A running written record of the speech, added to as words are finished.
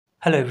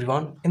Hello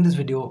everyone, in this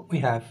video we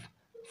have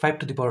 5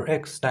 to the power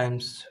x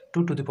times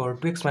 2 to the power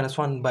 2x minus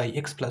 1 by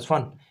x plus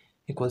 1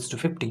 equals to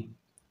 50.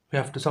 We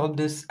have to solve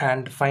this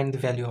and find the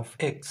value of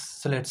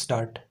x. So let's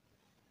start.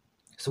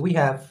 So we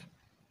have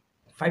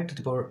 5 to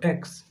the power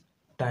x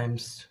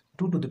times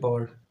 2 to the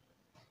power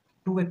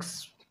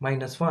 2x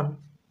minus 1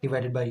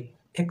 divided by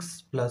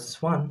x plus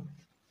 1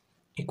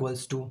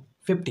 equals to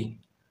 50.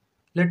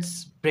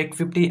 Let's break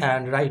 50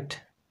 and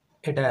write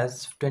it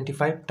as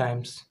 25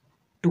 times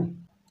 2.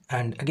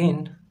 And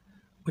again,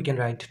 we can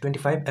write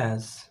 25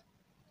 as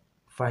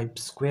 5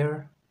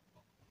 square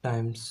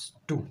times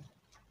 2.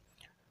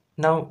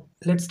 Now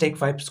let's take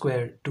 5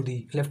 square to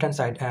the left hand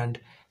side and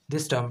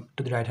this term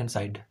to the right hand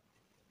side.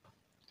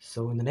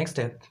 So in the next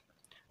step,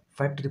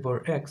 5 to the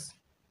power x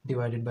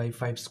divided by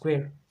 5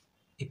 square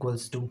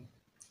equals to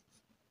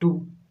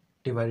 2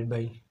 divided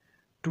by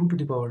 2 to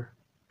the power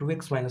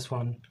 2x minus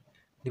 1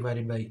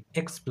 divided by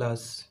x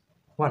plus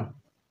 1.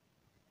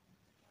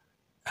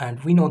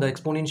 And we know the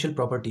exponential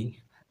property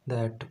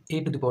that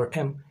a to the power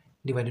m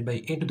divided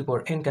by a to the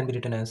power n can be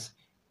written as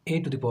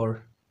a to the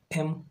power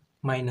m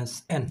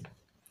minus n.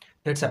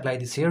 Let's apply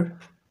this here.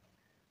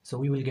 So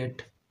we will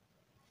get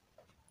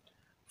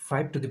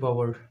 5 to the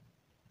power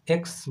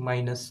x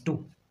minus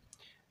 2,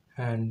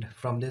 and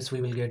from this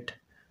we will get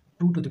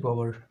 2 to the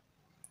power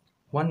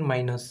 1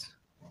 minus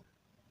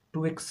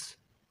 2x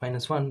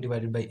minus 1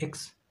 divided by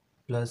x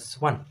plus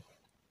 1.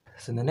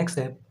 So in the next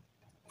step,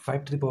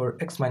 5 to the power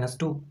x minus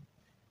 2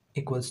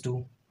 equals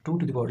to 2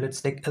 to the power,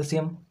 let's take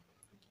LCM,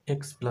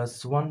 x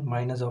plus 1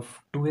 minus of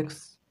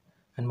 2x,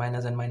 and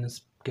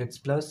minus gets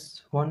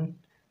plus 1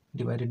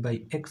 divided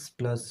by x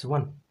plus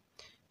 1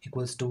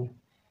 equals to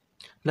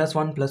plus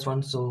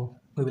 1, so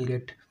we will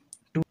get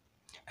 2,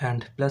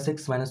 and plus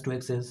x minus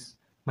 2x is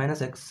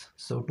minus x,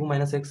 so 2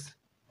 minus x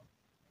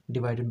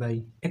divided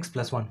by x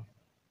plus 1,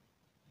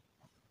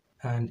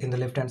 and in the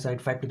left hand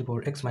side 5 to the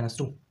power x minus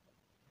 2.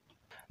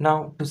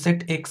 Now to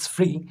set x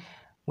free,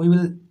 we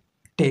will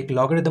take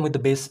logarithm with the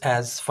base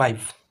as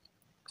 5.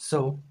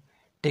 So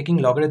taking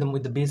logarithm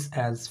with the base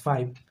as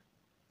 5,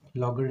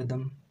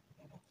 logarithm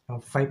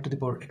of 5 to the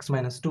power x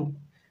minus 2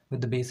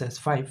 with the base as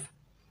 5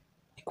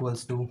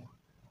 equals to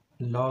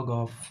log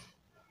of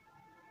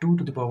 2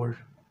 to the power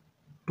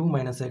 2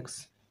 minus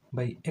x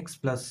by x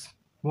plus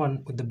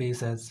 1 with the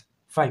base as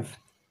 5.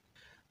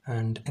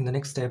 And in the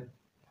next step,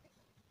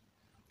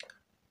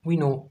 we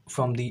know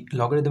from the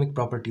logarithmic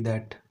property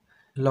that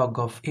log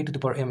of a to the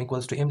power m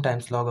equals to m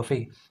times log of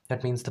a.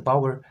 That means the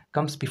power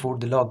comes before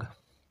the log.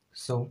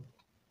 So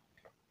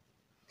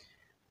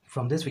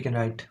from this we can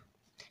write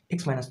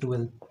x minus 2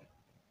 will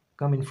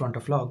come in front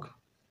of log,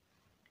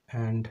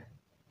 and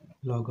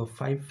log of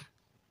 5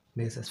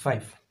 base as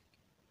 5.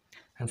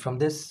 And from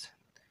this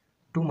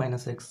 2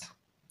 minus x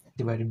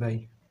divided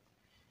by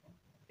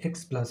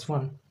x plus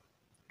 1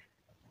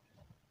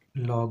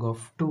 log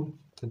of 2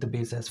 with the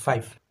base as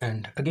 5.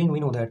 And again we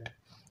know that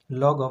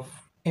log of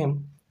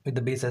m with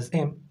the base as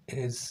m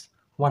is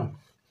 1,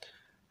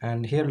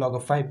 and here log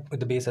of 5 with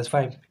the base as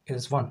 5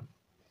 is 1.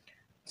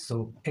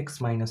 So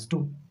x minus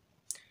 2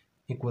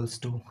 equals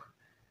to,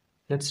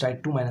 let's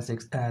write 2 minus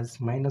x as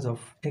minus of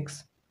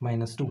x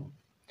minus 2.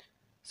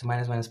 So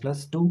minus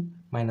plus 2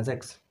 minus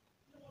x,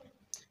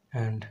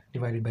 and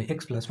divided by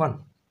x plus 1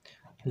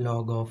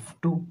 log of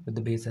 2 with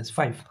the base as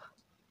 5,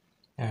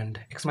 and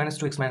x minus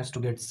 2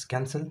 gets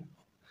cancelled,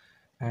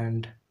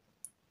 and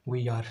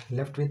we are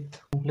left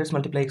with, let's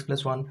multiply x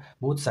plus 1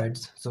 both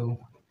sides. So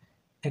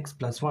x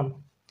plus 1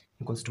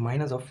 equals to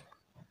minus of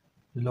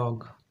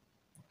log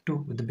 2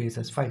 with the base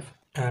as 5,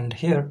 and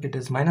here it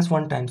is minus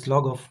 1 times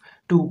log of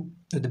 2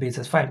 with the base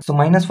as 5. So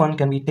minus 1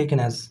 can be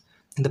taken as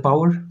in the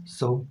power,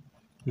 so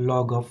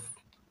log of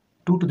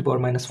 2 to the power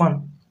minus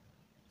 1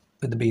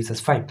 with the base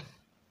as 5.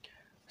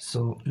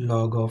 So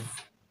log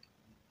of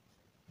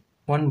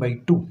 1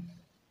 by 2,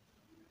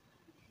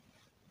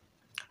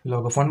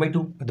 log of 1 by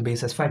 2 with the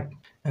base as 5.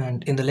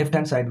 And in the left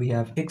hand side we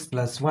have x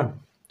plus 1.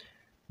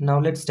 Now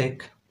let's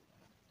take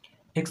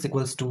x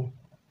equals to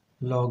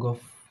log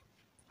of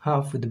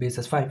half with the base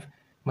as 5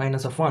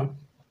 minus of 1,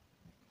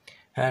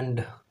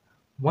 and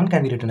 1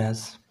 can be written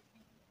as,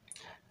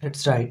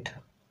 let's write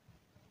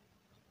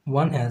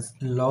 1 as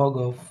log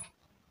of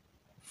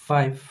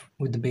 5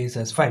 with the base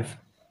as 5.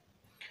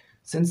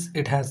 Since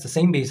it has the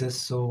same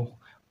basis, so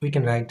we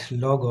can write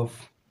log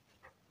of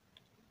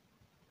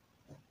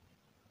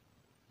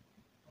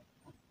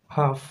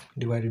half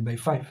divided by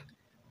 5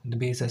 with the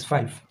base as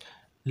 5,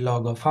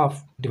 log of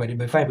half divided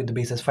by 5 with the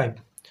base as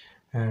 5,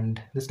 and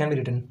this can be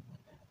written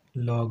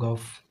log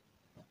of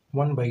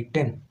 1 by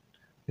 10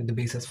 with the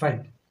base as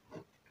 5.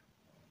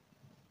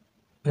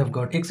 We have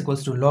got x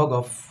equals to log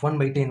of 1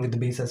 by 10 with the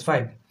base as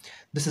 5.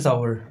 This is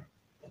our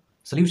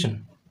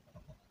solution.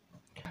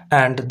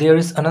 And there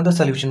is another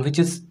solution which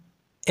is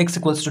x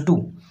equals to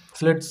 2.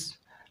 So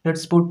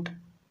let's put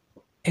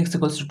x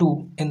equals to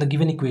 2 in the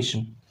given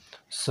equation.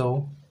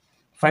 So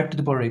 5 to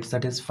the power x,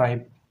 that is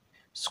 5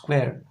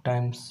 square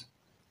times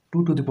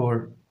 2 to the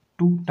power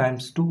 2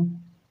 times 2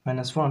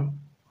 minus 1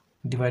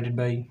 divided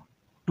by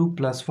 2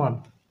 plus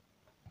 1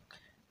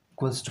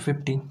 equals to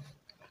 50.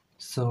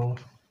 So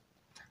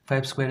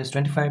 5 square is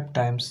 25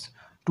 times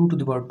 2 to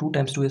the power 2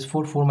 times 2 is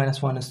 4, 4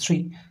 minus 1 is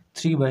 3,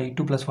 3 by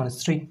 2 plus 1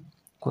 is 3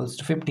 equals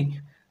to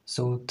 50.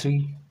 So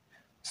 3,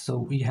 so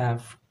we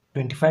have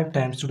 25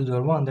 times 2 to the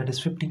power 1, that is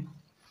 50.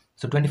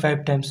 So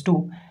 25 times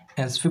 2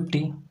 is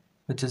 50,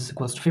 which is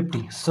equals to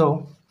 50.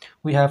 So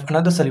we have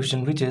another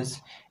solution, which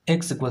is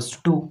x equals to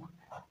 2.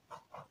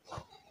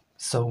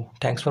 So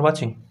thanks for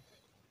watching.